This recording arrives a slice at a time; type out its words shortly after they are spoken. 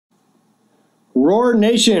Roar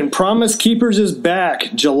Nation, Promise Keepers is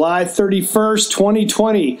back. July 31st,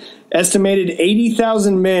 2020. Estimated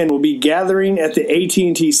 80,000 men will be gathering at the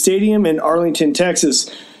AT&T Stadium in Arlington, Texas.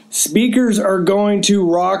 Speakers are going to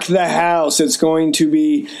rock the house. It's going to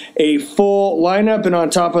be a full lineup, and on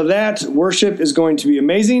top of that, worship is going to be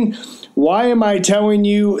amazing. Why am I telling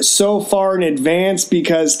you so far in advance?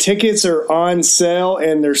 Because tickets are on sale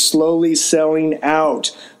and they're slowly selling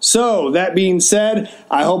out. So, that being said,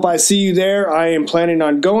 I hope I see you there. I am planning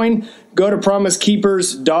on going. Go to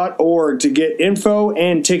promisekeepers.org to get info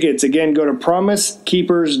and tickets. Again, go to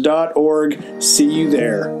promisekeepers.org. See you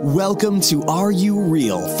there. Welcome to Are You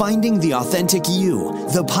Real? Finding the Authentic You,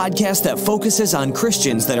 the podcast that focuses on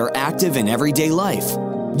Christians that are active in everyday life.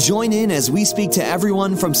 Join in as we speak to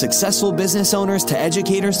everyone from successful business owners to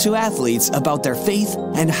educators to athletes about their faith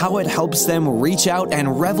and how it helps them reach out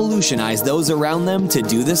and revolutionize those around them to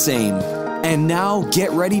do the same. And now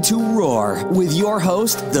get ready to roar with your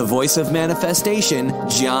host, the voice of manifestation,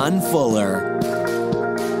 John Fuller.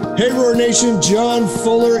 Hey, Roar Nation, John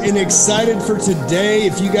Fuller, and excited for today.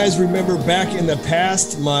 If you guys remember back in the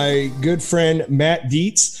past, my good friend Matt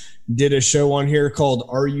Dietz did a show on here called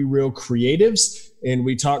Are You Real Creatives? And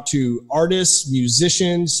we talked to artists,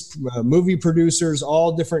 musicians, movie producers,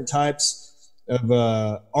 all different types of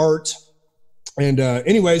art. And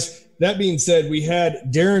anyways, that being said, we had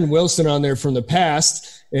Darren Wilson on there from the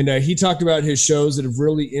past, and he talked about his shows that have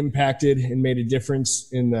really impacted and made a difference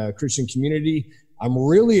in the Christian community. I'm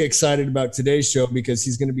really excited about today's show because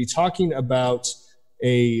he's going to be talking about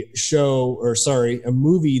a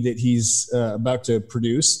movie that he's about to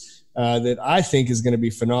produce. That I think is going to be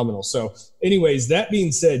phenomenal. So anyways, that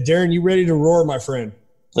being said, Darren, you ready to roar, my friend?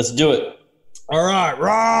 Let's do it. All right.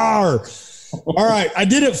 Roar. All right. I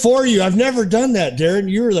did it for you. I've never done that, Darren.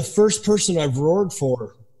 You were the first person I've roared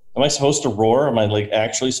for. Am I supposed to roar? Am I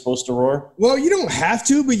actually supposed to roar? Well, you don't have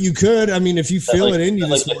to, but you could. I mean, if you feel it in you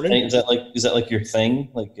this morning. Is that like your thing?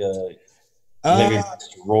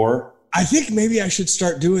 Roar? I think maybe I should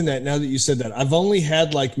start doing that now that you said that. I've only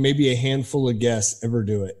had maybe a handful of guests ever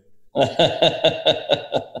do it.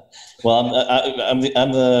 Well, I'm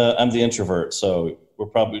the introvert, so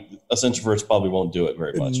us introverts probably won't do it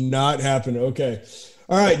very much. Not happen. Okay.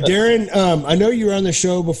 All right, Darren, I know you were on the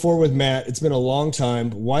show before with Matt. It's been a long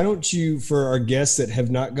time. Why don't you, for our guests that have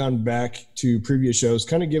not gone back to previous shows,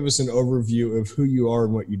 kind of give us an overview of who you are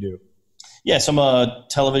and what you do? Yes, I'm a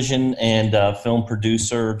television and film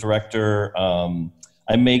producer, director.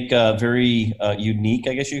 I make very unique,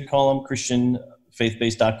 I guess you could call them, Christian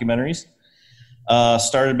faith-based documentaries.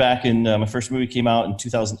 Started back in my first movie came out in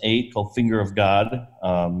 2008 called Finger of God.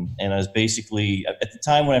 And I was basically, at the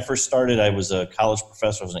time when I first started, I was a college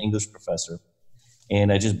professor. I was an English professor.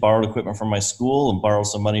 And I just borrowed equipment from my school and borrowed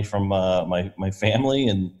some money from my family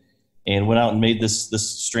and went out and made this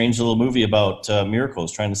strange little movie about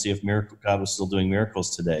miracles, trying to see if God was still doing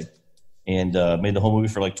miracles today. And made the whole movie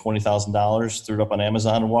for $20,000, threw it up on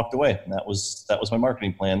Amazon and walked away. And that was my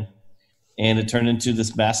marketing plan. And it turned into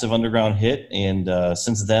this massive underground hit. And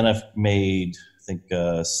since then, I've made, I think,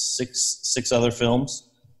 six other films.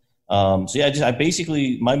 I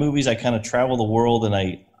basically, my movies, I kind of travel the world, and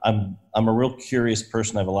I'm a real curious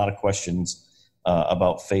person. I have a lot of questions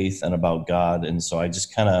about faith and about God. And so I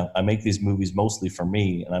just I make these movies mostly for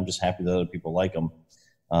me, and I'm just happy that other people like them.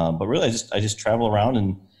 But really, I just travel around,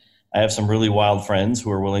 and I have some really wild friends who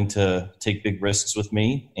are willing to take big risks with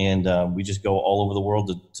me. And we just go all over the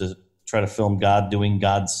world to try to film God doing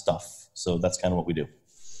God stuff. So that's kind of what we do.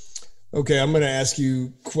 Okay, I'm going to ask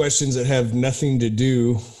you questions that have nothing to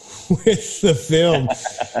do with the film.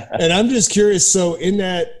 And I'm just curious. So in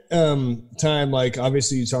that time,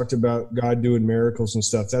 obviously you talked about God doing miracles and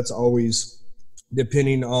stuff. That's always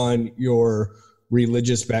depending on your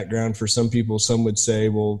religious background. For some people, some would say,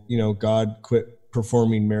 well, God quit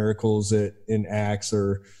performing miracles in Acts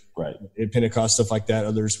or right at Pentecost, stuff like that.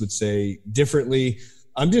 Others would say differently.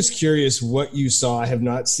 I'm just curious what you saw. I have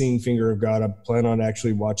not seen Finger of God. I plan on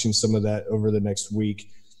actually watching some of that over the next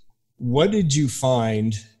week. What did you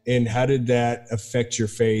find, and how did that affect your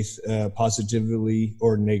faith positively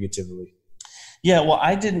or negatively? Yeah, well,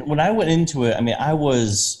 I didn't. When I went into it, when I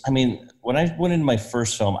went into my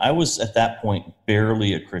first film, I was at that point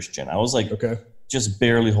barely a Christian. I was just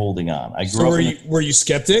barely holding on. I grew up. Were you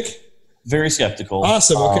skeptic? Very skeptical.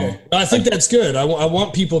 Awesome. Okay. I think that's good. I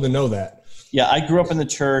want people to know that. Yeah, I grew up in the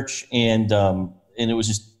church, and it was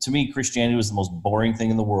just, to me, Christianity was the most boring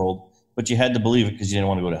thing in the world, but you had to believe it because you didn't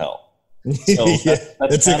want to go to hell. So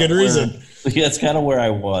that's a good reason. Yeah, that's kind of where I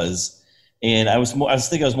was. And I was more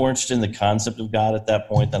interested in the concept of God at that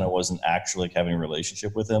point than I was in actually having a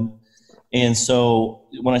relationship with him. And so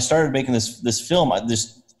when I started making this film, I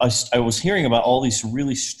was hearing about all these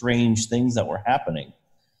really strange things that were happening.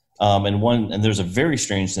 And there's a very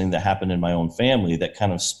strange thing that happened in my own family that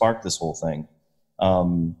kind of sparked this whole thing.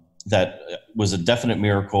 That was a definite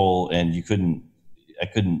miracle, and I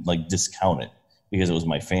couldn't like discount it because it was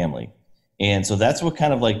my family. And so that's what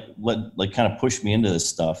kind of kind of pushed me into this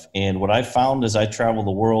stuff. And what I found as I travel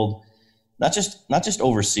the world, not just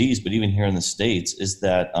overseas, but even here in the States, is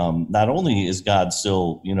that not only is God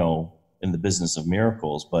still, in the business of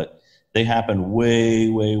miracles, but they happen way,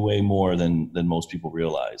 way, way more than most people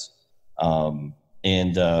realize. And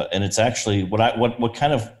it's actually what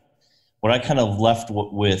I kind of left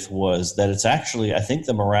with was that it's actually, I think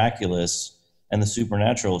the miraculous and the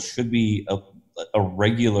supernatural should be a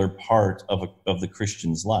regular part of the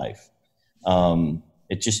Christian's life.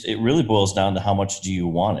 It really boils down to how much do you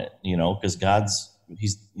want it, because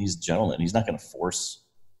he's a gentleman. He's not going to force,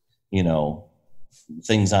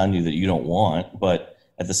 things on you that you don't want. But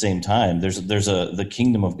at the same time, the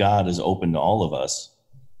kingdom of God is open to all of us.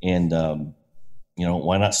 And,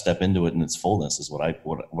 why not step into it in its fullness is what I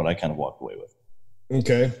kind of walked away with.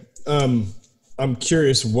 Okay. I'm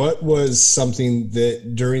curious, what was something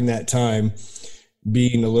that during that time,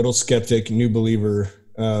 being a little skeptic, new believer,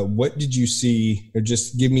 what did you see, or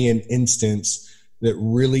just give me an instance that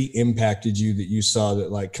really impacted you that you saw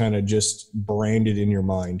that like kind of just branded in your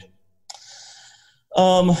mind?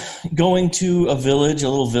 Going to a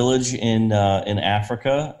little village in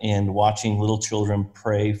Africa, and watching little children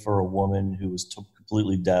pray for a woman who was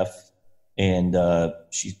completely deaf, and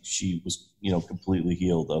she was completely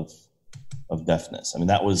healed of deafness. I mean,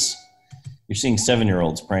 you're seeing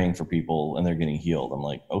 7-year-olds praying for people and they're getting healed. I'm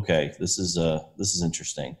like, okay, this is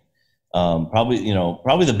interesting. Probably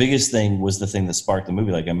the biggest thing was the thing that sparked the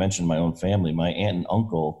movie. Like I mentioned, my own family, my aunt and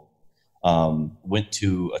uncle went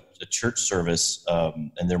to a church service,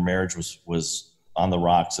 and their marriage was on the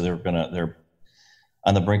rocks. So they're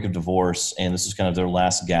on the brink of divorce, and this is kind of their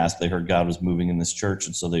last gasp. They heard God was moving in this church,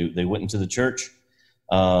 and so they went into the church,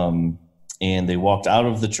 and they walked out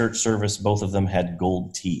of the church service. Both of them had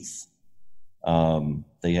gold teeth.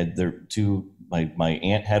 They had my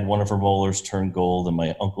aunt had one of her molars turned gold, and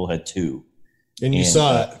my uncle had two. And you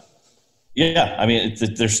saw it. Yeah, I mean,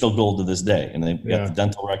 they're still gold to this day, and they've got the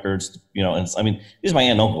dental records. And this is my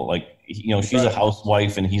aunt and uncle. Like, she's a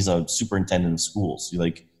housewife, and he's a superintendent of schools.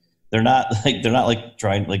 Like, they're not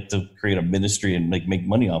trying to create a ministry and make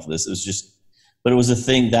money off of this. It was just, but it was a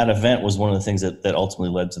thing. That event was one of the things that ultimately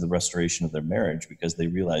led to the restoration of their marriage, because they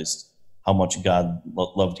realized how much God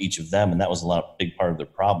loved each of them, and that was big part of their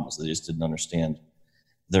problems. They just didn't understand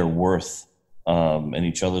their worth and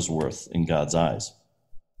each other's worth in God's eyes.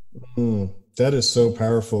 That is so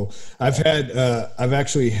powerful. I've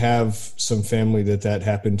actually have some family that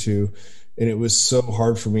happened to, and it was so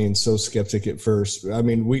hard for me and so skeptic at first. I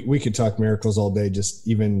mean, we could talk miracles all day, just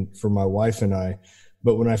even for my wife and I.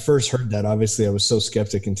 But when I first heard that, obviously I was so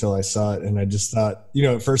skeptic until I saw it. And I just thought,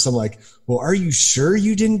 at first I'm like, well, are you sure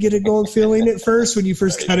you didn't get a gold feeling at first when you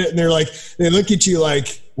first got it? And they look at you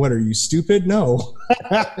like, what, are you stupid? No.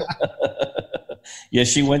 Yeah,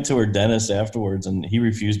 she went to her dentist afterwards, and he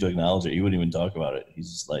refused to acknowledge it. He wouldn't even talk about it.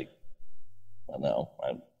 He's just like, I don't know.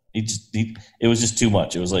 It was just too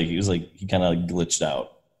much. He kind of glitched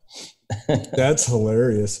out. That's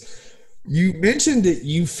hilarious. You mentioned that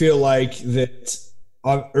you feel like that,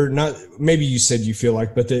 or not, maybe you said you feel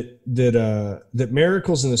like, but that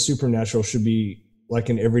miracles and the supernatural should be like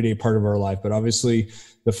an everyday part of our life. But obviously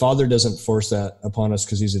the Father doesn't force that upon us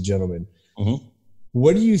because he's a gentleman. Mm-hmm.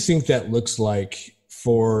 What do you think that looks like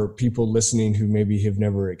for people listening who maybe have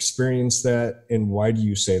never experienced that? And why do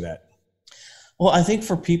you say that? Well, I think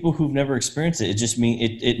for people who've never experienced it,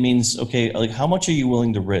 it means, okay, like how much are you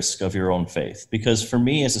willing to risk of your own faith? Because for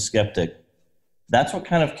me as a skeptic, that's what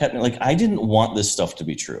kind of kept me, like, I didn't want this stuff to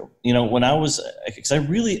be true. When I was, because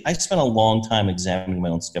I spent a long time examining my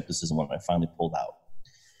own skepticism when I finally pulled out.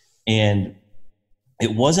 And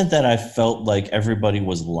it wasn't that I felt like everybody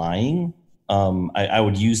was lying. I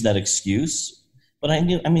would use that excuse, but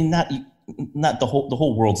not the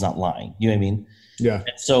whole world's not lying. You know what I mean? Yeah.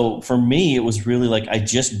 And so for me, it was really like, I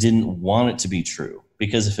just didn't want it to be true,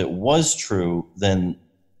 because if it was true, then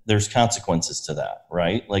there's consequences to that,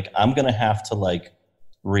 right? Like, I'm going to have to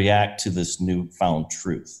react to this newfound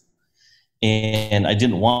truth. And I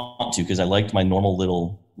didn't want to, because I liked my normal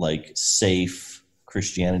little safe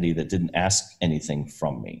Christianity that didn't ask anything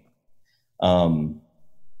from me.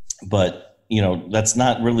 But that's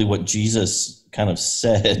not really what Jesus kind of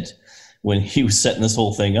said when he was setting this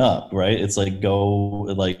whole thing up, right? It's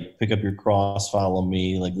go pick up your cross, follow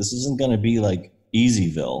me. This isn't going to be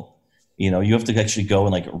Easyville. You have to actually go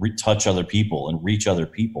and like touch other people and reach other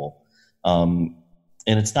people. And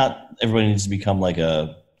it's not everybody needs to become like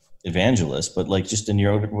a evangelist, but like just in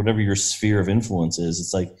your whatever your sphere of influence is,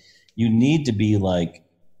 it's like you need to be like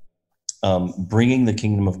bringing the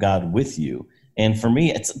kingdom of God with you. And for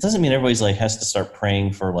me, it doesn't mean everybody's like has to start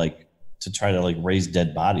praying for like to try to like raise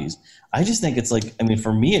dead bodies. I just think it's like, I mean,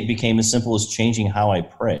 for me, it became as simple as changing how I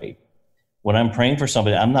pray. When I'm praying for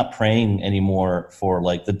somebody, I'm not praying anymore for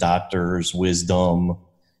like the doctor's wisdom,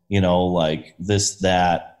 like this,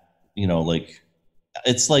 that, like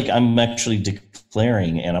it's like I'm actually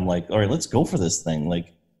declaring, and I'm like, all right, let's go for this thing.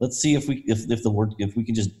 Like, let's see if we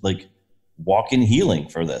can just like walk in healing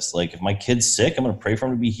for this. Like if my kid's sick, I'm going to pray for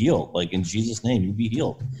him to be healed. Like in Jesus' name, you be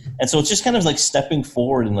healed. And so it's just kind of like stepping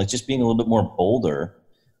forward and like just being a little bit more bolder.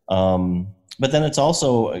 But then it's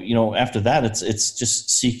also, after that, it's just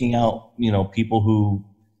seeking out, people who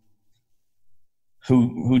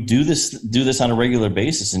do this on a regular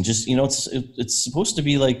basis, and just, it's supposed to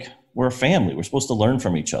be like we're a family. We're supposed to learn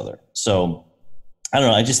from each other. So I don't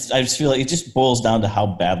know. I just feel like it just boils down to how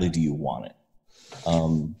badly do you want it.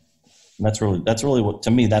 And that's really what,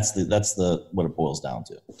 to me, that's what it boils down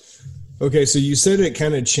to. Okay. So you said it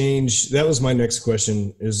kind of changed. That was my next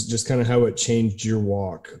question, is just kind of how it changed your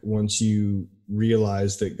walk once you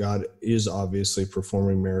realized that God is obviously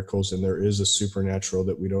performing miracles and there is a supernatural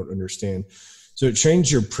that we don't understand. So it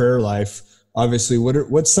changed your prayer life. Obviously,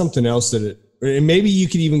 what's something else that and maybe you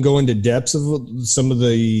could even go into depths of some of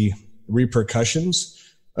the repercussions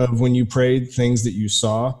of when you prayed, things that you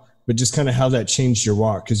saw, but just kind of how that changed your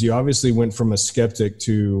walk. Because you obviously went from a skeptic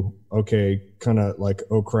to, okay, kind of like,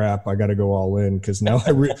 oh crap, I got to go all in because now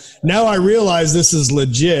I realize this is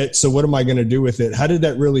legit. So what am I going to do with it? How did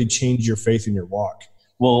that really change your faith in your walk?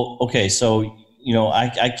 Well, okay, so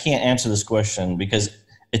I can't answer this question because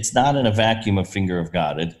it's not in a vacuum of finger of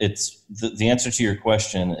God. It's the answer to your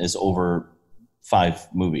question is over 5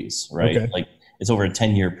 movies, right? Okay. Like it's over a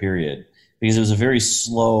 10-year period. Because it was a very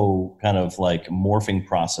slow kind of like morphing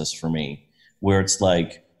process for me, where it's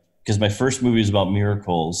like, because my first movie was about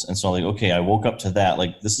miracles. And so I'm like, okay, I woke up to that.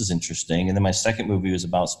 Like, this is interesting. And then my second movie was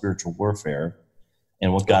about spiritual warfare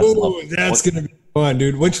and what God's love. That's going to be fun,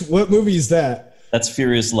 dude. What movie is that? That's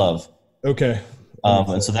Furious Love. Okay.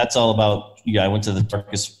 And so that's all about, I went to the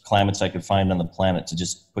darkest climates I could find on the planet to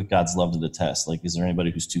just put God's love to the test. Like, is there anybody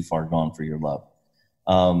who's too far gone for your love?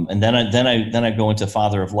 And then I go into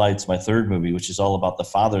Father of Lights, my third movie, which is all about the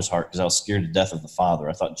Father's heart, because I was scared to death of the Father.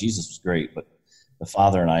 I thought Jesus was great, but the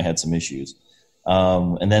Father and I had some issues.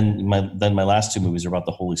 And then my last 2 movies are about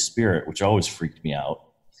the Holy Spirit, which always freaked me out.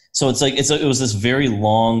 So it's like it was this very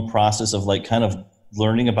long process of like kind of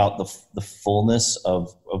learning about the fullness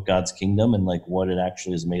of God's kingdom and like what it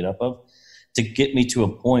actually is made up of, to get me to a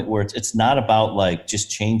point where it's not about like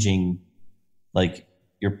just changing like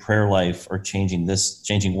your prayer life or changing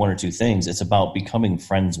 1 or 2 things. It's about becoming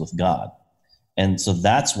friends with God. And so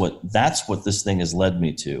that's what this thing has led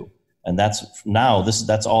me to. And that's all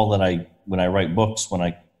that when I write books, when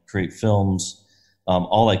I create films,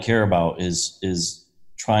 all I care about is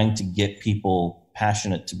trying to get people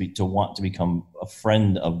passionate to want to become a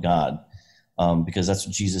friend of God. Because that's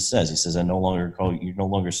what Jesus says. He says, you're no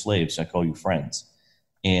longer slaves. I call you friends.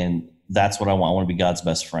 And that's what I want. I want to be God's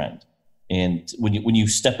best friend. And when you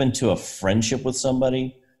step into a friendship with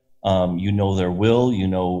somebody, their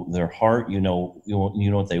will, their heart, you know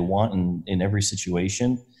what they want in every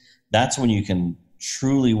situation. That's when you can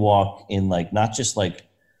truly walk in like not just like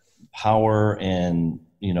power and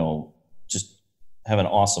just have an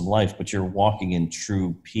awesome life, but you're walking in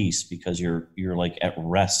true peace because you're like at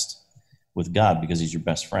rest with God because He's your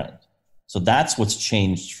best friend. So that's what's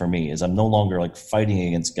changed for me, is I'm no longer like fighting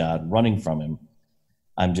against God, running from Him.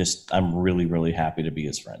 I'm really, really happy to be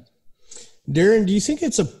His friend. Darren, do you think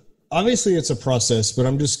obviously it's a process, but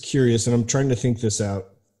I'm just curious, and I'm trying to think this out,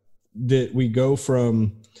 that we go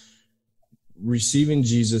from receiving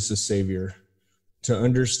Jesus as Savior to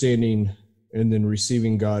understanding and then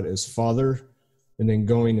receiving God as Father and then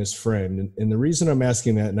going as friend. And the reason I'm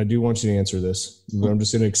asking that, and I do want you to answer this, but I'm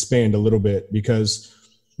just going to expand a little bit, because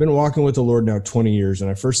I've been walking with the Lord now 20 years,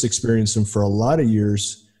 and I first experienced Him for a lot of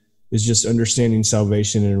years is just understanding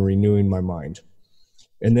salvation and renewing my mind.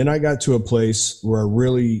 And then I got to a place where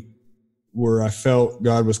I felt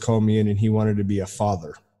God was calling me in and He wanted to be a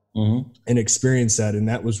father, and experience that. And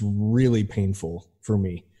that was really painful for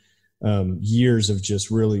me. Years of just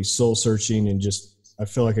really soul searching, and just, I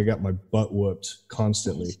feel like I got my butt whooped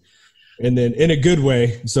constantly, and then in a good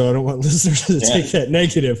way. So I don't want listeners to take that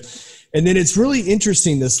negative. And then it's really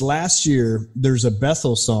interesting. This last year, there's a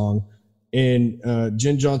Bethel song and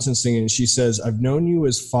Jen Johnson singing, and she says, "I've known you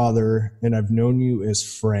as father and I've known you as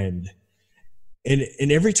friend."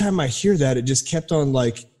 And every time I hear that, it just kept on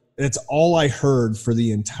like, that's all I heard for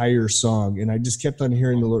the entire song. And I just kept on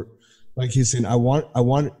hearing the Lord, like he's saying, I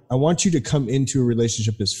want you to come into a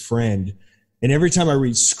relationship as friend. And every time I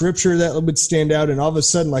read scripture, that would stand out. And all of a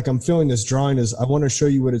sudden, like I'm feeling this drawing as I want to show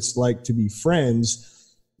you what it's like to be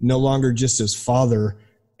friends, no longer just as father.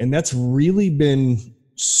 And that's really been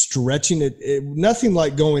stretching it. Nothing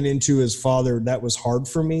like going into as father. That was hard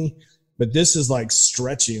for me, but this is like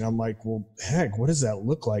stretching. I'm like, well, heck, what does that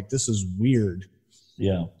look like? This is weird.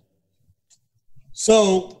 Yeah.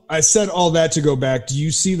 So I said all that to go back. Do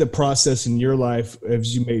you see the process in your life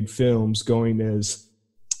as you made films going as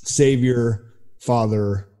Savior,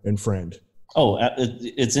 Father, and friend? Oh,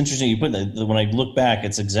 it's interesting you put that. When I look back,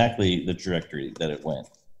 it's exactly the trajectory that it went.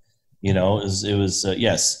 You know, it was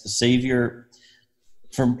yes, Savior.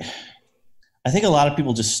 I think a lot of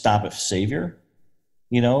people just stop at Savior.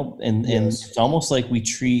 You know, and it's almost like we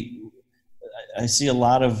treat. I see a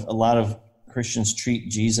lot of Christians treat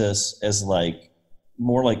Jesus as like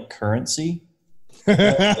more like currency.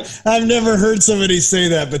 I've never heard somebody say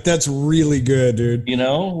that, but that's really good, dude. You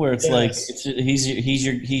know, where it's like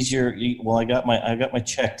he's your. Well, I got my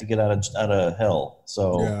check to get out of hell,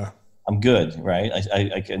 so I'm good, right?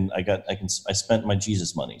 I spent my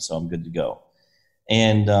Jesus money, so I'm good to go.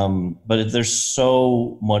 And but there's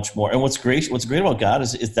so much more. And what's great about God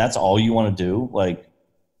is if that's all you want to do, like,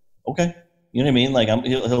 okay, you know what I mean? Like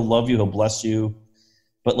he'll love you, he'll bless you,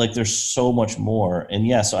 but like there's so much more. And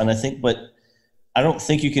I don't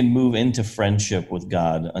think you can move into friendship with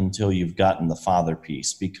God until you've gotten the Father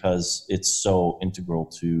piece, because it's so integral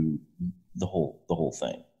to the whole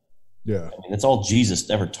thing. Yeah. I mean, it's all Jesus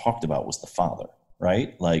ever talked about was the Father,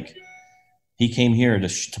 right? Like he came here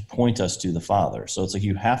to point us to the Father. So it's like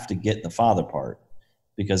you have to get the Father part,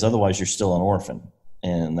 because otherwise you're still an orphan,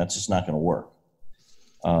 and that's just not going to work.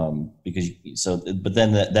 But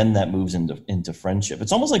then that moves into friendship.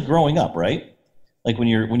 It's almost like growing up, right? Like when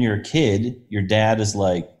you're a kid, your dad is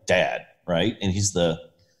like dad, right? And he's like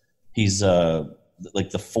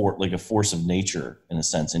a force of nature in a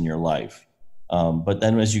sense in your life. But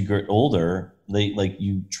then as you get older,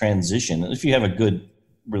 you transition. If you have a good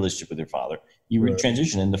relationship with your father, you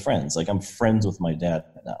transition into friends. Like I'm friends with my dad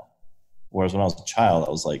now. Whereas when I was a child,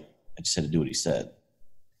 I was like, I just had to do what he said.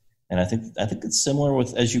 And I think it's similar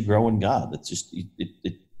with as you grow in God. It's just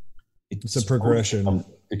it's a progression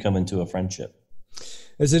to come into a friendship.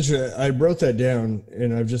 It's interesting. I wrote that down,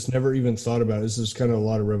 and I've just never even thought about it. This is kind of a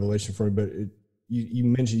lot of revelation for me. But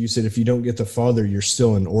you said if you don't get the Father, you're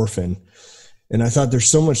still an orphan. And I thought there's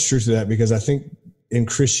so much truth to that, because I think in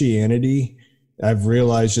Christianity, I've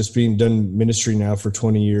realized, just being done ministry now for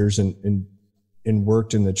 20 years and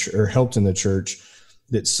worked in the church or helped in the church,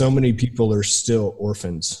 that so many people are still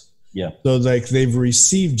orphans. Yeah. So like they've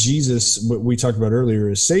received Jesus, what we talked about earlier,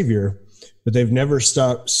 as Savior, but they've never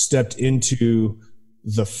stepped into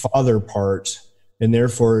the Father part, and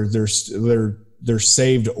therefore they're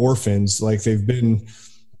saved orphans. Like they've been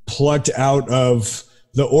plucked out of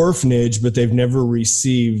the orphanage, but they've never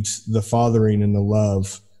received the fathering and the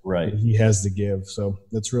love that he has to give. So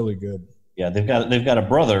that's really good. Yeah, they've got a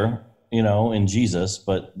brother, in Jesus,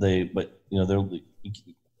 but they're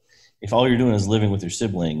if all you're doing is living with your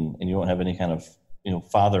sibling and you don't have any kind of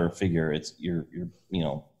father figure, it's your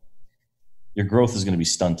growth is going to be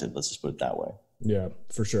stunted. Let's just put it that way. Yeah,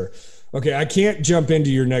 for sure. Okay, I can't jump into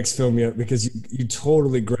your next film yet because you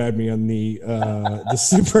totally grabbed me on the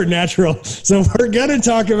supernatural. So we're gonna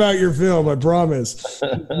talk about your film, I promise,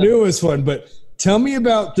 newest one. But tell me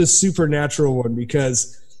about the supernatural one,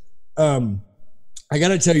 because I got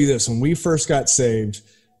to tell you this: when we first got saved,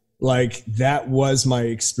 like that was my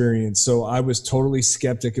experience. So I was totally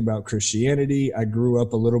skeptic about Christianity. I grew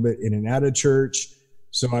up a little bit in and out of church.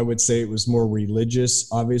 So I would say it was more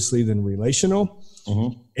religious, obviously, than relational.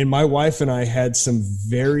 Mm-hmm. And my wife and I had some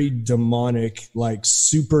very demonic, like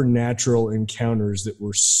supernatural encounters that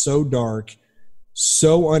were so dark,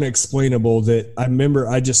 so unexplainable, that I remember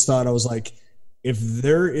I just thought, I was like, if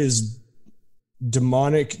there is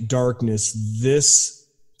demonic darkness this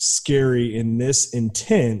scary and this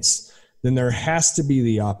intense, then there has to be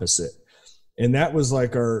the opposite. And that was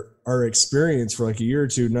like our experience for like a year or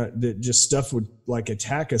two, not that just stuff would like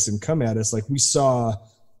attack us and come at us. Like we saw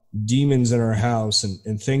demons in our house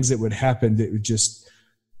and things that would happen that would just,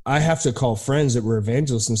 I have to call friends that were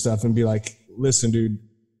evangelists and stuff and be like, listen, dude,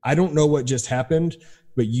 I don't know what just happened,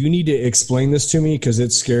 but you need to explain this to me, because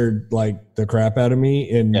it scared like the crap out of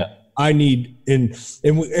me. And I need, and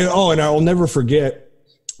I will never forget,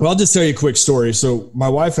 Well, I'll just tell you a quick story. So my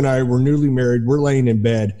wife and I were newly married. We're laying in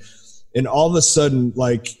bed, and all of a sudden,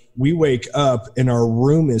 like, we wake up and our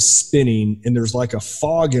room is spinning, and there's like a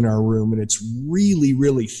fog in our room, and it's really,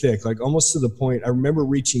 really thick, like almost to the point I remember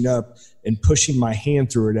reaching up and pushing my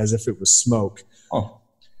hand through it as if it was smoke. Oh.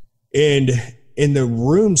 And the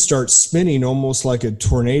room starts spinning almost like a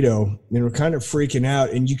tornado, and we're kind of freaking out,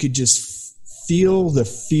 and you could just feel the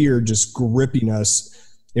fear just gripping us.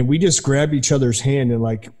 And we just grabbed each other's hand, and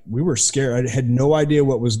like, we were scared. I had no idea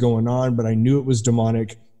what was going on, but I knew it was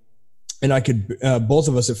demonic. And I could, both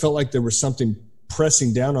of us, it felt like there was something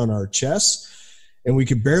pressing down on our chests, and we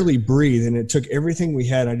could barely breathe. And it took everything we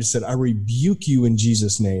had. I just said, I rebuke you in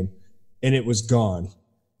Jesus' name. And it was gone.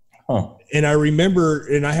 Huh. And I remember,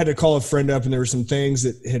 and I had to call a friend up, and there were some things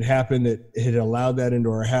that had happened that had allowed that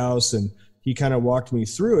into our house. And he kind of walked me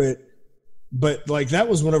through it. But like, that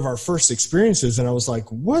was one of our first experiences. And I was like,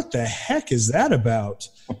 what the heck is that about?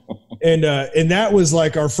 and that was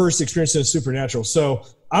like our first experience in the supernatural. So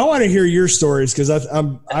I want to hear your stories, because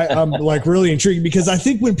I'm like really intrigued, because I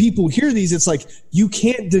think when people hear these, it's like, you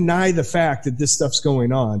can't deny the fact that this stuff's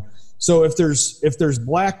going on. So if there's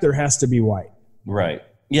black, there has to be white. Right.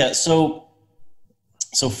 Yeah. So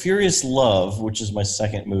Furious Love, which is my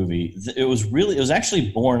second movie, it was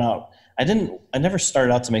actually born out. I never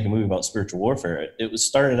started out to make a movie about spiritual warfare. It was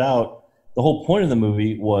started out, the whole point of the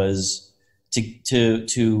movie was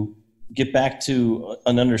to get back to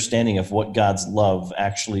an understanding of what God's love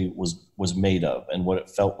actually was made of and what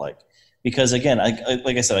it felt like. Because again,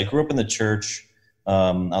 like I said, I grew up in the church.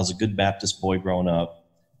 I was a good Baptist boy growing up.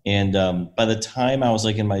 And by the time I was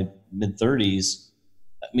like in my mid-30s,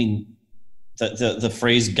 I mean, the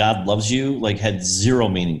phrase "God loves you" like had zero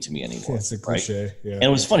meaning to me anymore. It's a cliche, right? Yeah. And it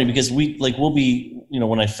was funny because we'll be,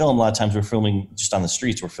 when I film, a lot of times we're filming just on the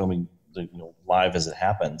streets. We're filming live as it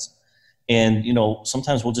happens, and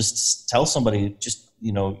sometimes we'll just tell somebody,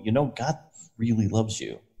 God really loves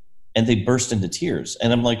you, and they burst into tears,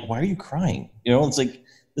 and I'm like, why are you crying? It's like,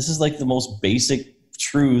 this is like the most basic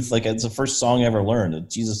truth. Like, it's the first song I ever learned.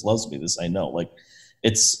 That Jesus loves me. This I know. Like,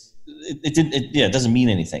 it doesn't mean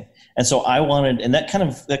anything. And so I wanted, and that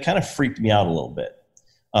kind of freaked me out a little bit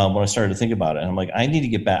when I started to think about it. And I'm like, I need to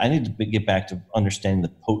get back to understanding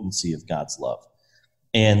the potency of God's love.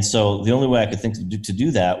 And so the only way I could think to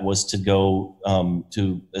do that was to go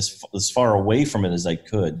to as far away from it as I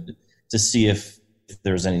could, to see if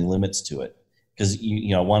there's any limits to it. Because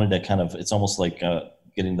I wanted to kind of, it's almost like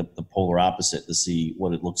getting the polar opposite to see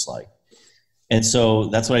what it looks like. And so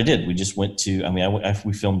that's what I did. We just went to,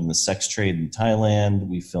 we filmed in the sex trade in Thailand.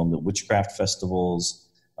 We filmed at witchcraft festivals.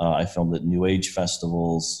 I filmed at New Age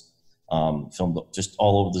festivals. Filmed just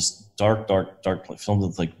all over this dark, filmed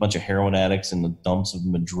with like a bunch of heroin addicts in the dumps of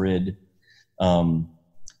Madrid. And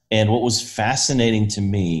what was fascinating to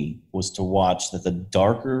me was to watch that the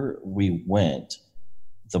darker we went,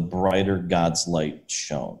 the brighter God's light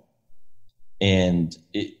shone. And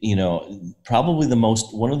probably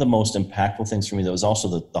one of the most impactful things for me, that was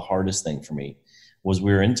also the hardest thing for me, was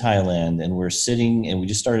we were in Thailand and we were sitting and we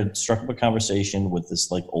just struck up a conversation with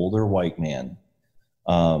this like older white man.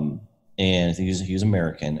 And I think he was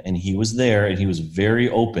American, and he was there, and he was very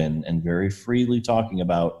open and very freely talking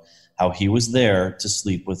about how he was there to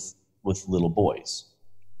sleep with little boys.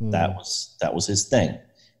 That was his thing.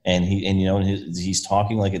 And he's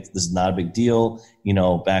talking like this is not a big deal.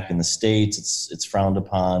 Back in the States, it's frowned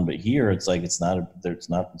upon, but here it's like it's no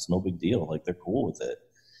big deal. Like, they're cool with it.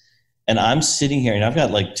 And I'm sitting here, and I've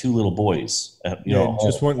got like two little boys.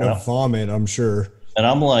 Just wanting to vomit, I'm sure. And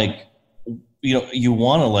I'm like,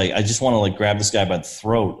 I just want to like grab this guy by the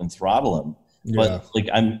throat and throttle him. Yeah. But like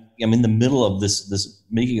I'm in the middle of this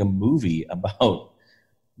making a movie about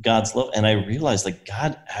God's love, and I realized like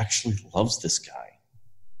God actually loves this guy.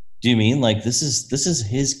 Do you mean like this is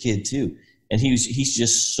his kid too? And he's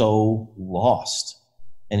just so lost,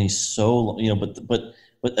 and he's so but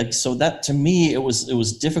like, so that to me it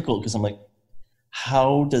was difficult, because I'm like,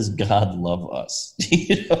 how does God love us?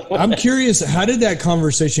 I'm curious, how did that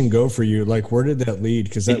conversation go for you? Like, where did that lead?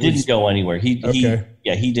 Because it didn't go anywhere. He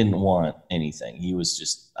didn't want anything. He was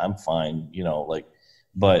just, I'm fine,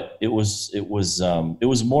 but it was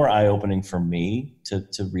more eye-opening for me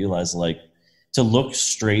to realize, like, to look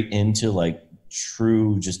straight into like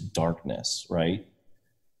true just darkness, right?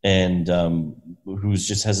 And who's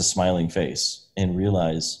just has a smiling face, and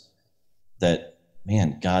realize that,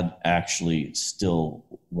 man, God actually still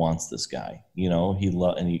wants this guy. He loves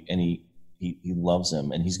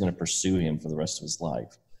him, and he's going to pursue him for the rest of his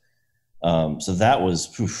life. So that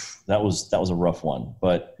was a rough one,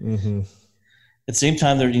 but at the same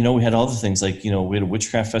time, there, we had other things like, we had a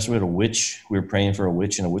witchcraft festival. We had a witch. We were praying for a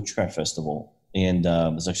witch in a witchcraft festival, and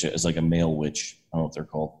it's like a male witch. I don't know what they're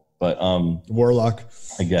called, but warlock,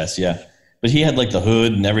 I guess, yeah. But he had like the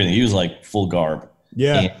hood and everything. He was like full garb.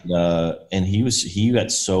 Yeah. And he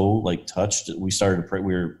got so like touched. We started to pray.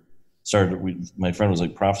 My friend was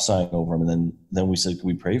like prophesying over him, and then we said, "Can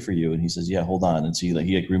we pray for you?" And he says, "Yeah, hold on." And so he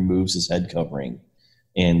like removes his head covering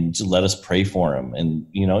and just let us pray for him. And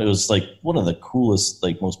it was like one of the coolest,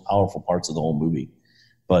 like most powerful parts of the whole movie.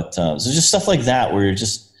 But so just stuff like that, where you're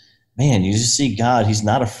just, man, you just see God. He's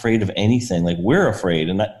not afraid of anything. Like we're afraid,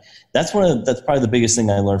 and that's probably the biggest thing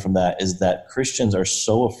I learned from that, is that Christians are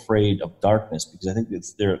so afraid of darkness because I think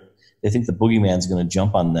they think the boogeyman's going to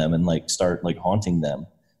jump on them and like start like haunting them.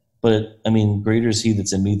 But I mean, greater is he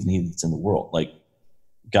that's in me than he that's in the world. Like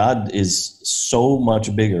God is so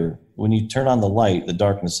much bigger. When you turn on the light, the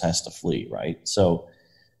darkness has to flee, right? So,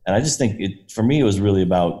 and I just think for me, it was really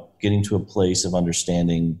about getting to a place of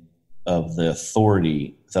understanding of the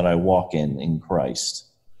authority that I walk in Christ.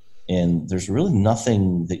 And there's really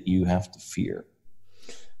nothing that you have to fear.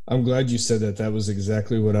 I'm glad you said that. That was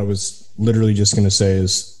exactly what I was literally just going to say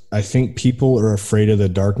is I think people are afraid of the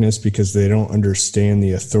darkness because they don't understand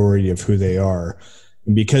the authority of who they are.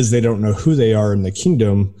 And because they don't know who they are in the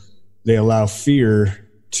kingdom, they allow fear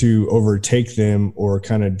to overtake them or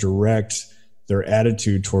kind of direct their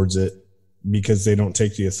attitude towards it because they don't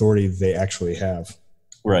take the authority they actually have.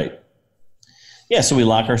 Right. Yeah. So we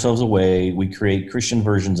lock ourselves away. We create Christian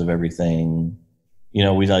versions of everything. We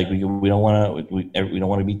don't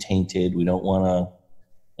want to be tainted. We don't want to,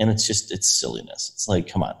 and it's silliness. It's like,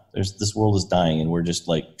 come on, this world is dying and we're just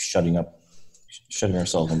like shutting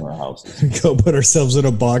ourselves in our houses. Go put ourselves in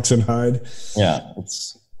a box and hide. Yeah.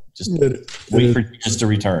 It's just wait for Jesus to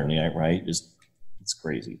return. Yeah. Right. It's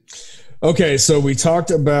crazy. Okay. So we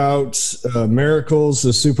talked about miracles,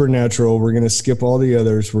 the supernatural. We're going to skip all the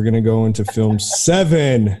others. We're going to go into film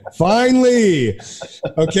 7. Finally.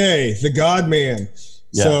 Okay. The God Man.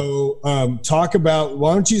 Yeah. So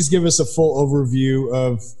why don't you just give us a full overview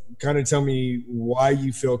of kind of tell me why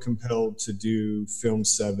you feel compelled to do film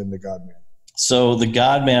 7, The God Man. So The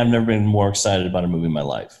God Man, I've never been more excited about a movie in my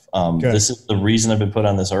life. This is the reason I've been put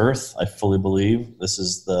on this earth. I fully believe this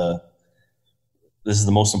is the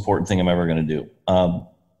most important thing I'm ever going to do.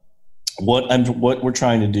 What we're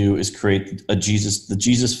trying to do is create the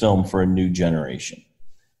Jesus film for a new generation.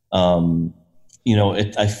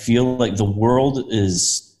 I feel like the world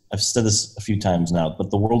is, I've said this a few times now,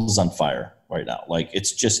 but the world is on fire right now. Like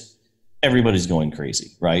it's just, everybody's going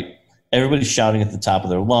crazy, right? Everybody's shouting at the top of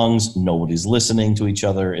their lungs. Nobody's listening to each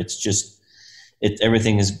other. It's just,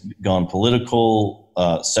 everything has gone political,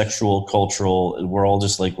 sexual, cultural. We're all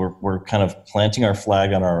just like, we're kind of planting our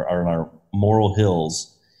flag on our moral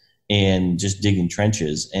hills and just digging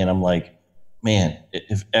trenches. And I'm like, man,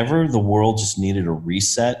 if ever the world just needed a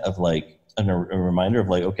reset of like, a reminder of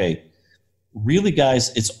like, okay, really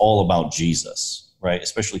guys, it's all about Jesus, right?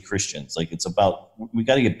 Especially Christians. Like it's about, we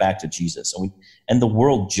got to get back to Jesus, and the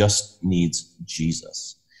world just needs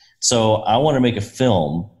Jesus. So I want to make a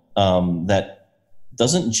film that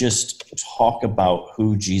doesn't just talk about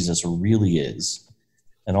who Jesus really is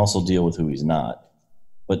and also deal with who he's not,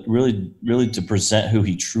 but really to present who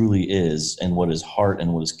he truly is and what his heart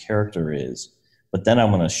and what his character is. But then I'm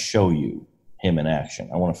going to show you him in action.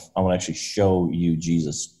 I want to actually show you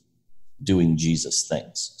Jesus doing Jesus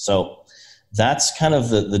things. So that's kind of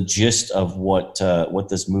the gist of what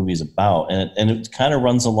this movie is about. And it kind of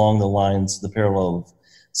runs along the parallel of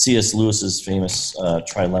C.S. Lewis's famous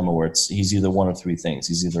trilemma, where he's either one of three things.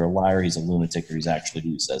 He's either a liar, he's a lunatic, or he's actually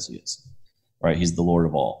who he says he is, right? He's the Lord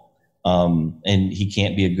of all. And he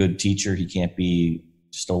can't be a good teacher. He can't be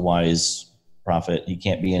just a wise prophet. He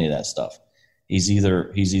can't be any of that stuff. He's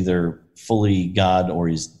either fully God or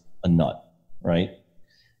he's a nut, right?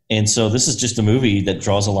 And so this is just a movie that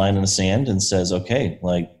draws a line in the sand and says, okay,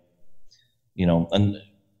 like, and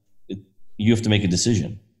you have to make a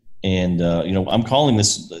decision. And, I'm calling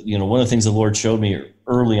this, one of the things the Lord showed me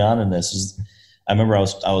early on in this is, I remember I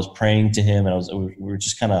was praying to him, and we were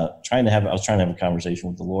just kind of trying to have a conversation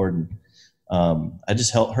with the Lord. And I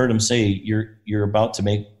just heard him say, you're about to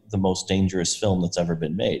make the most dangerous film that's ever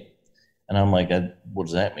been made. And I'm like, what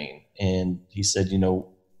does that mean? And he said,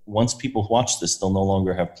 once people watch this, they'll no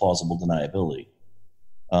longer have plausible deniability.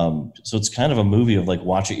 So it's kind of a movie of like,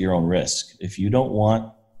 watch at your own risk. If you don't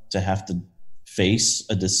want to have to face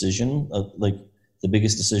a decision, like the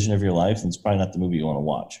biggest decision of your life, then it's probably not the movie you want to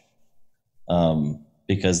watch.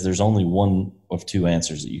 Because there's only one of two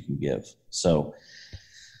answers that you can give. So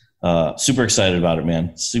super excited about it,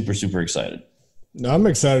 man. Super, super excited. No, I'm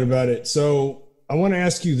excited about it. So I want to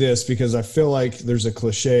ask you this because I feel like there's a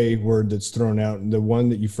cliche word that's thrown out. And the one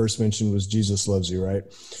that you first mentioned was Jesus loves you, right?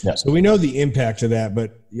 Yeah. So we know the impact of that,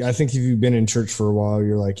 but I think if you've been in church for a while,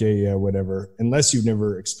 you're like, yeah, whatever, unless you've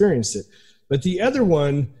never experienced it. But the other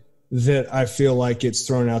one that I feel like it's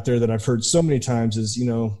thrown out there that I've heard so many times is,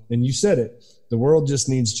 and you said it, the world just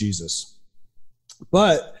needs Jesus.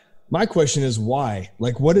 But my question is why?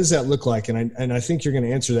 Like, what does that look like? And I think you're going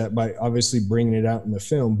to answer that by obviously bringing it out in the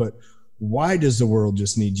film, but why does the world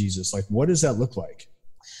just need Jesus? Like, what does that look like?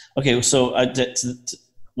 Okay, so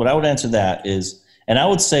what I would answer that is, and I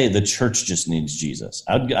would say the church just needs Jesus.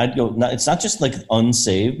 I'd go, it's not just like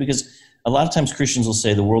unsaved, because a lot of times Christians will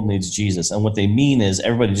say the world needs Jesus, and what they mean is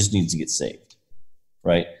everybody just needs to get saved,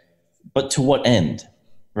 right? But to what end,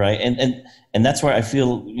 right? And that's where I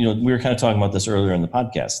feel, we were kind of talking about this earlier in the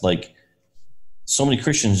podcast, like so many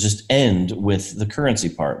Christians just end with the currency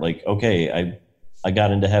part, like, okay, I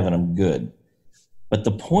got into heaven, I'm good. But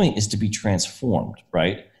the point is to be transformed,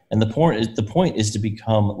 right? And the point is to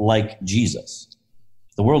become like Jesus.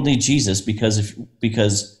 The world needs Jesus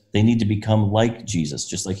because they need to become like Jesus,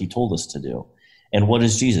 just like he told us to do. And what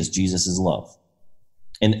is Jesus? Jesus is love.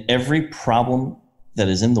 And every problem that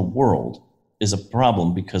is in the world is a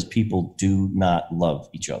problem because people do not love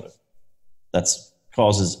each other. That's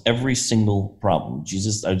causes every single problem.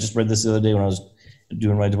 Jesus, I just read this the other day when I was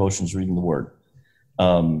doing my devotions, reading the word.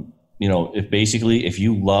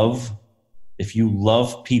 If you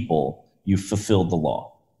love people, you've fulfilled the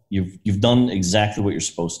law. You've done exactly what you're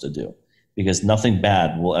supposed to do, because nothing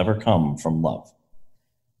bad will ever come from love.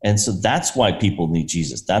 And so that's why people need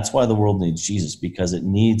Jesus. That's why the world needs Jesus, because it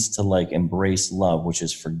needs to like embrace love, which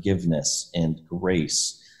is forgiveness and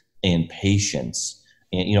grace and patience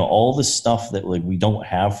and, all the stuff that like we don't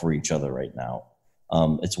have for each other right now.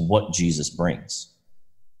 It's what Jesus brings.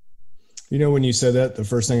 When you said that, the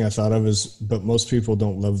first thing I thought of is, but most people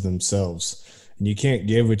don't love themselves, and you can't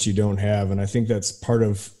give what you don't have. And I think that's part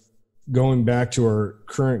of going back to our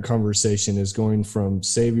current conversation, is going from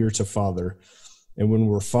Savior to Father. And when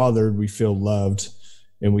we're fathered, we feel loved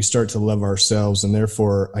and we start to love ourselves. And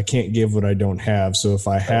therefore I can't give what I don't have. So if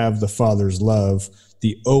I have the Father's love,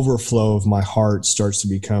 the overflow of my heart starts to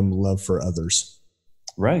become love for others.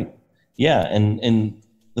 Right. Yeah. And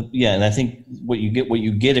I think what you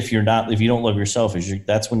get if you don't love yourself is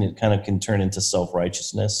that's when it kind of can turn into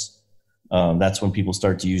self-righteousness. That's when people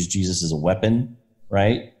start to use Jesus as a weapon,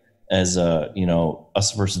 right? As a,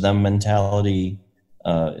 us versus them mentality,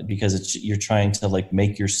 because you're trying to like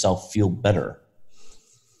make yourself feel better,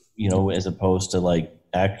 as opposed to like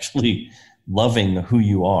actually loving who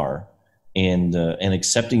you are and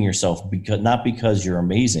accepting yourself, not because you're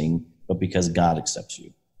amazing, but because God accepts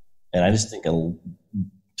you. And I just think a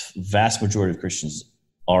vast majority of Christians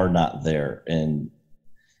are not there, and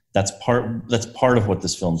that's part of what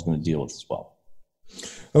this film is going to deal with as well.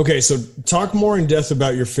 Okay, so talk more in depth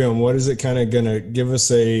about your film. What is it kind of going to give us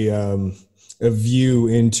a view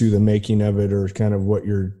into the making of it, or kind of what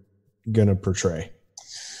you're going to portray?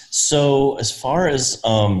 So as far as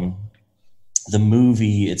the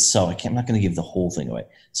movie itself, I'm not going to give the whole thing away.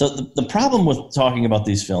 So the problem with talking about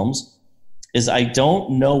these films is I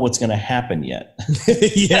don't know what's going to happen yet.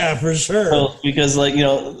 Yeah, for sure. So, because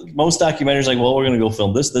most documentaries are like, well, we're going to go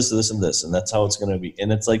film this, and this, and that's how it's going to be.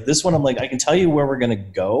 And it's like this one, I'm like, I can tell you where we're going to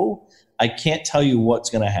go. I can't tell you what's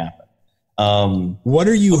going to happen. What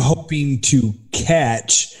are you hoping to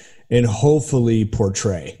catch and hopefully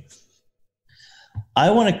portray? I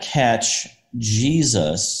want to catch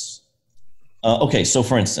Jesus. Okay, so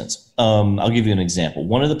for instance, I'll give you an example.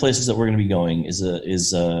 One of the places that we're going to be going is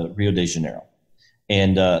Rio de Janeiro.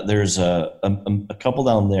 And there's a couple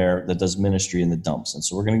down there that does ministry in the dumps. And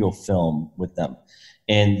so we're going to go film with them.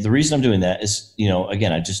 And the reason I'm doing that is,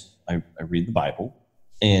 again, I read the Bible,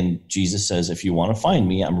 and Jesus says, if you want to find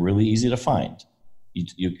me, I'm really easy to find.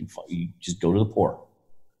 You just go to the poor.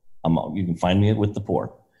 You can find me with the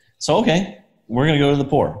poor. So, okay, we're going to go to the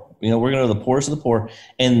poor. We're going to go to the poorest of the poor.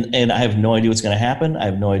 And I have no idea what's going to happen. I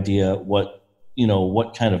have no idea what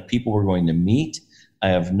kind of people we're going to meet. I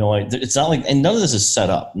have no idea. It's not like, and none of this is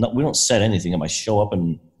set up. No, we don't set anything up. I show up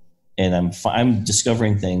and I'm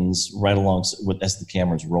discovering things right along as the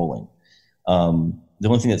camera's rolling. The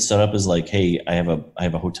only thing that's set up is like, hey, I have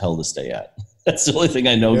a hotel to stay at. That's the only thing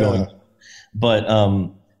I know going. But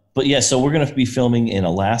yeah, so we're going to be filming in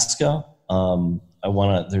Alaska. I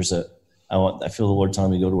feel the Lord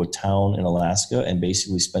telling me to go to a town in Alaska and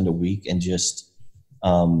basically spend a week and just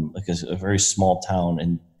like a very small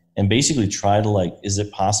town and basically try to like, is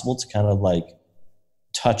it possible to kind of like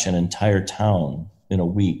touch an entire town in a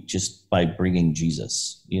week just by bringing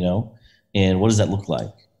Jesus, and what does that look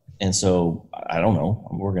like? And so I don't know.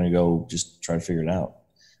 We're going to go just try to figure it out.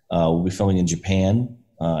 We'll be filming in Japan.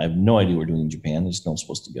 I have no idea what we're doing in Japan. I just know I'm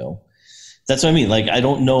supposed to go. That's what I mean. Like, I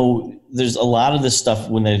don't know. There's a lot of this stuff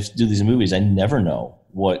when I do these movies, I never know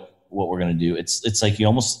what we're going to do. It's like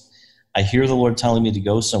I hear the Lord telling me to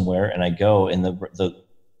go somewhere, and I go, and the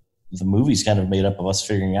movie's kind of made up of us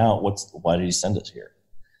figuring out why did he send us here?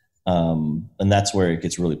 And that's where it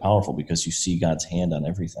gets really powerful, because you see God's hand on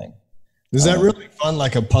everything. Is that really fun?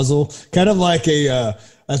 Like a puzzle, kind of like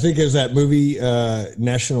I think it was that movie,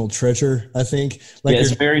 National Treasure, I think. Like, yeah,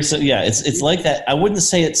 it's very, yeah, it's like that. I wouldn't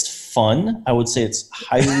say it's fun. I would say it's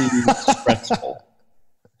highly stressful.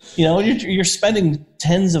 You know, you're spending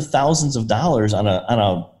tens of thousands of dollars on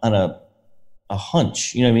a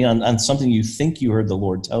hunch, you know what I mean? On something you think you heard the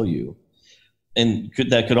Lord tell you. And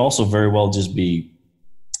that could also very well just be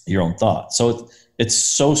your own thought. So it's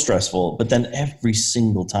so stressful, but then every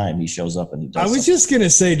single time he shows up and he does something. Just going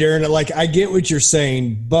to say, Darren, like, I get what you're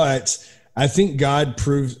saying, but I think God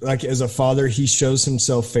proves, like, as a father, he shows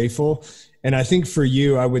himself faithful. And I think for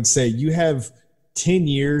you, I would say you have 10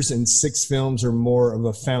 years and 6 films or more of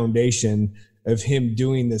a foundation of him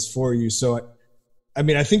doing this for you. So, I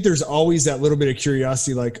mean, I think there's always that little bit of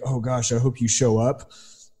curiosity, like, oh gosh, I hope you show up.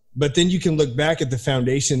 But then you can look back at the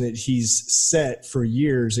foundation that he's set for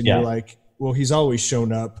years, and you're like, well, he's always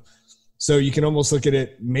shown up. So you can almost look at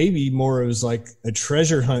it maybe more as like a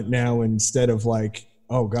treasure hunt now, instead of like,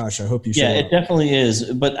 oh gosh, I hope you show up. Yeah, it definitely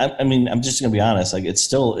is. But I mean, I'm just going to be honest. Like, it's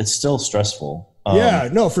still stressful. Yeah,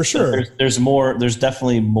 no, for sure. There's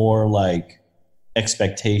definitely more like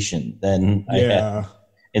expectation than I had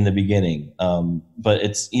in the beginning. But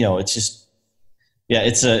it's, you know, it's just, yeah,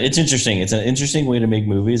 it's interesting. It's an interesting way to make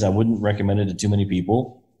movies. I wouldn't recommend it to too many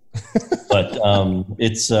people. But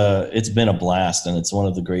it's been a blast, and it's one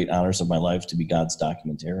of the great honors of my life to be God's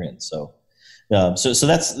documentarian. So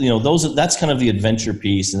that's, you know, that's kind of the adventure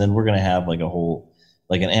piece, and then we're going to have like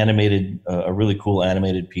an animated, a really cool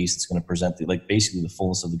animated piece that's going to present basically the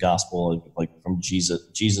fullness of the gospel, like from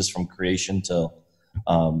Jesus from creation to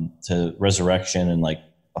resurrection, and like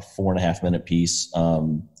a 4.5-minute piece.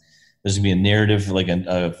 There's going to be a narrative, like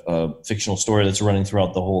a fictional story that's running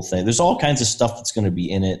throughout the whole thing. There's all kinds of stuff that's going to be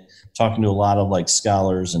in it, talking to a lot of like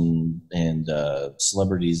scholars and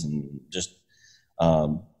celebrities, and just,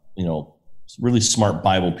 you know, really smart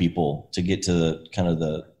Bible people to get to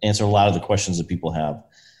the answer a lot of the questions that people have.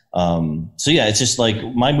 So yeah, it's just like,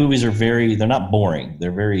 my movies are they're not boring.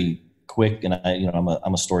 They're very quick, and I'm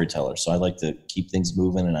a storyteller. So I like to keep things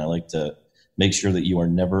moving, and I like to make sure that you are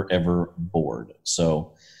never, ever bored.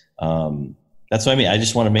 So, that's what I mean. I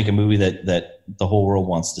just want to make a movie that the whole world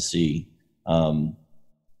wants to see,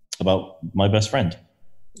 about my best friend.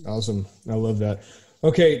 Awesome. I love that.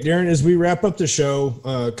 Okay, Darren, as we wrap up the show,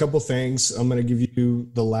 a couple things. I'm going to give you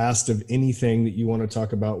the last of anything that you want to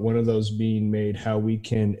talk about. One of those being made, how we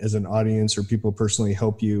can, as an audience or people personally,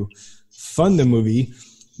 help you fund the movie.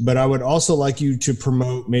 But I would also like you to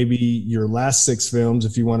promote maybe your last 6 films,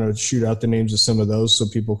 if you want to shoot out the names of some of those so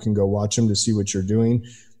people can go watch them to see what you're doing.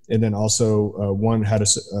 And then also how to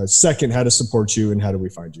support you, and how do we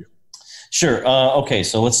find you? Sure. Okay,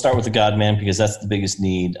 so let's start with the God Man, because that's the biggest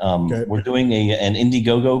need. Okay. We're doing an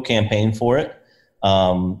Indiegogo campaign for it,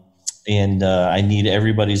 and I need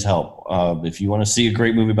everybody's help. If you want to see a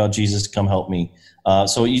great movie about Jesus, come help me.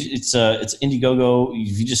 So it's Indiegogo.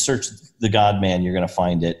 If you just search the God Man, you're going to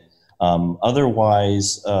find it.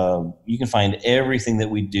 Otherwise, you can find everything that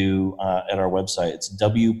we do at our website. It's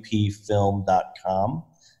wpfilm.com.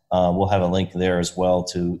 We'll have a link there as well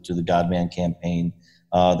to the God Man campaign.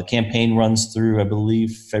 The campaign runs through, I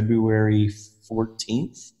believe, February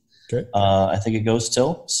 14th. Okay. I think it goes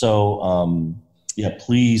till. So, yeah,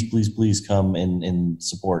 please come and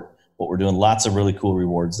support what we're doing. Lots of really cool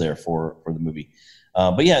rewards there for the movie.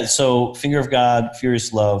 But yeah, so Finger of God,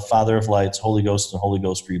 Furious Love, Father of Lights, Holy Ghost, and Holy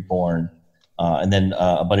Ghost Reborn. And then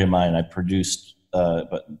a buddy of mine, I produced,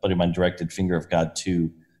 but a buddy of mine directed Finger of God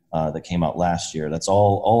 2 that came out last year. That's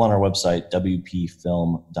all on our website,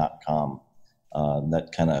 wpfilm.com.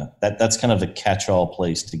 That's kind of the catch-all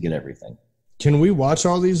place to get everything. Can we watch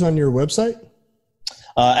all these on your website?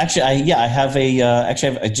 I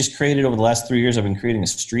just created, over the last 3 years, I've been creating a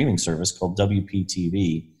streaming service called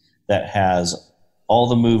WPTV that has all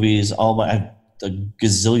the movies, I have a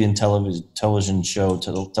gazillion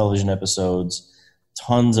television episodes,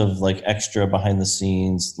 tons of like extra behind the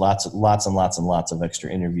scenes, lots and lots of extra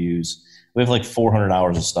interviews. We have like 400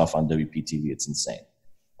 hours of stuff on WPTV. It's insane.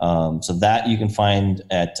 So that you can find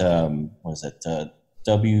at,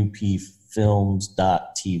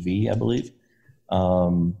 WPFilms.tv, I believe.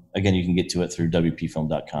 Again, you can get to it through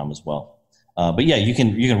WPFilm.com as well. But yeah, you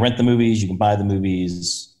can rent the movies, you can buy the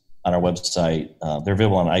movies on our website. They're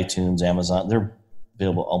available on iTunes, Amazon. They're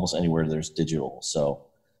available almost anywhere there's digital. So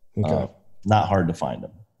not hard to find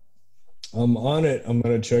them. I'm on it. I'm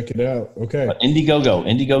going to check it out. Okay. But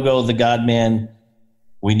Indiegogo, the God Man.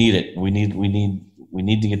 We need it. We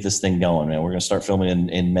need to get this thing going, man. We're going to start filming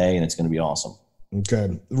in May, and it's going to be awesome.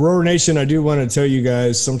 Okay. Roar Nation, I do want to tell you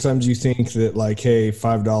guys, sometimes you think that like, hey,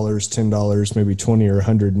 $5, $10, maybe 20 or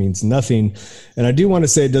 100 means nothing. And I do want to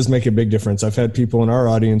say it does make a big difference. I've had people in our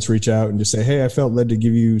audience reach out and just say, hey, I felt led to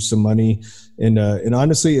give you some money. And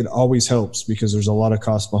honestly, it always helps because there's a lot of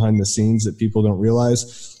cost behind the scenes that people don't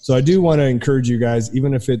realize. So I do want to encourage you guys,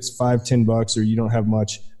 even if it's $5, $10 or you don't have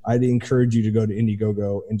much, I'd encourage you to go to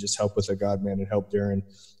Indiegogo and just help with a God Man and help Darren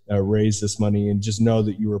raise this money, and just know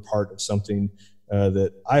that you were part of something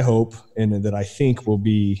that I hope and that I think will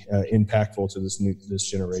be impactful to this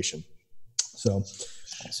generation. So,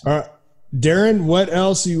 all right, Darren, what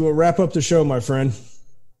else? You will wrap up the show, my friend.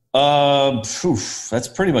 That's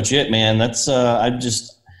pretty much it, man. That's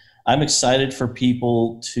I'm excited for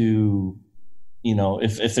people to,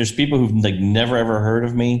 if there's people who've like never ever heard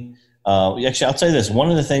of me. Actually, I'll tell you this. One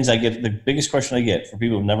of the things I get, the biggest question I get for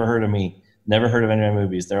people who've never heard of me, never heard of any of my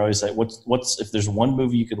movies, they're always like, what's if there's one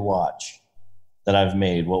movie you could watch that I've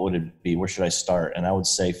made, what would it be? Where should I start? And I would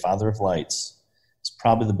say Father of Lights is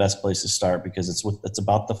probably the best place to start because it's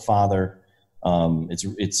about the Father.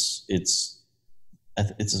 It's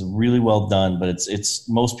really well done, but it's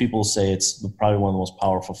most people say it's probably one of the most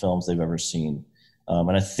powerful films they've ever seen.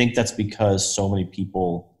 And I think that's because so many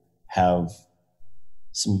people have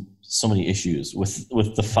so many issues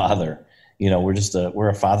with the Father. We're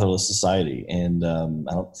a fatherless society, and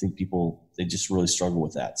I don't think they just really struggle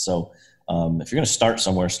with that. So if you're going to start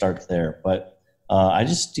somewhere, start there. But I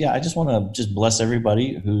just want to just bless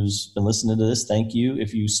everybody who's been listening to this. Thank you.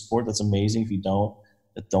 If you support, that's amazing. If you don't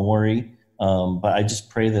worry. But I just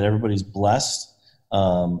pray that everybody's blessed,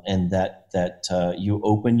 and that you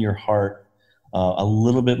open your heart a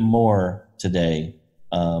little bit more today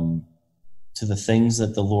to the things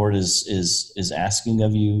that the Lord is asking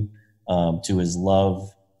of you, to His love,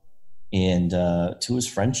 and to His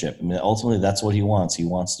friendship. I mean, ultimately, that's what He wants. He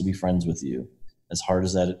wants to be friends with you, as hard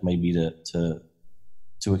as that it may be to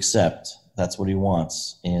accept. That's what He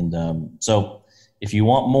wants. And so, if you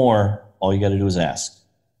want more, all you got to do is ask.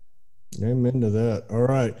 Amen to that. All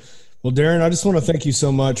right. Well, Darren, I just want to thank you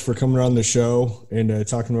so much for coming on the show and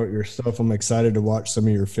talking about your stuff. I'm excited to watch some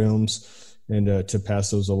of your films and to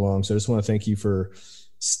pass those along. So I just want to thank you for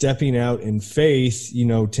stepping out in faith,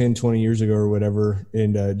 10, 20 years ago or whatever,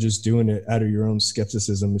 and just doing it out of your own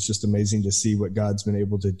skepticism. It's just amazing to see what God's been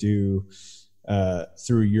able to do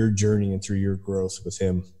through your journey and through your growth with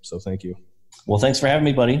Him. So thank you. Well, thanks for having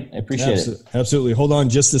me, buddy. I appreciate it. Absolutely. Hold on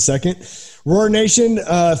just a second. Roar Nation,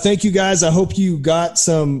 thank you guys. I hope you got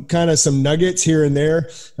some nuggets here and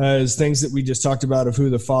there as things that we just talked about of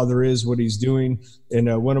who the Father is, what He's doing.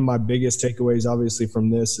 And one of my biggest takeaways, obviously,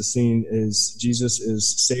 from this is Jesus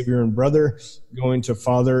is Savior and brother, going to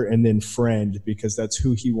Father, and then friend, because that's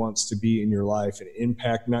who He wants to be in your life and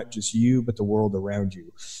impact not just you, but the world around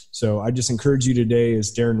you. So I just encourage you today,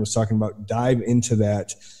 as Darren was talking about, dive into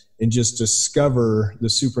that and just discover the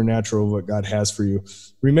supernatural of what God has for you.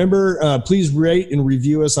 Remember, please rate and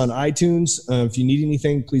review us on iTunes. If you need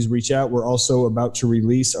anything, please reach out. We're also about to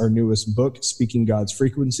release our newest book, Speaking God's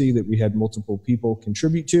Frequency, that we had multiple people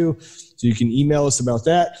contribute to. So you can email us about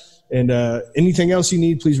that. And anything else you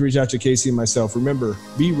need, please reach out to Casey and myself. Remember,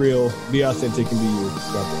 be real, be authentic, and be you.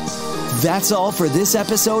 God bless. That's all for this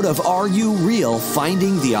episode of Are You Real?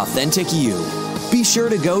 Finding the Authentic You. Be sure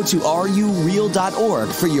to go to areyoureal.org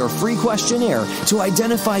for your free questionnaire to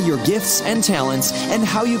identify your gifts and talents and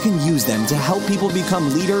how you can use them to help people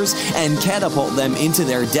become leaders and catapult them into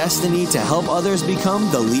their destiny to help others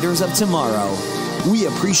become the leaders of tomorrow. We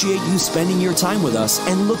appreciate you spending your time with us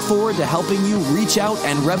and look forward to helping you reach out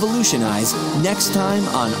and revolutionize next time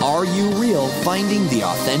on Are You Real? Finding the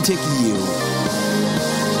Authentic You.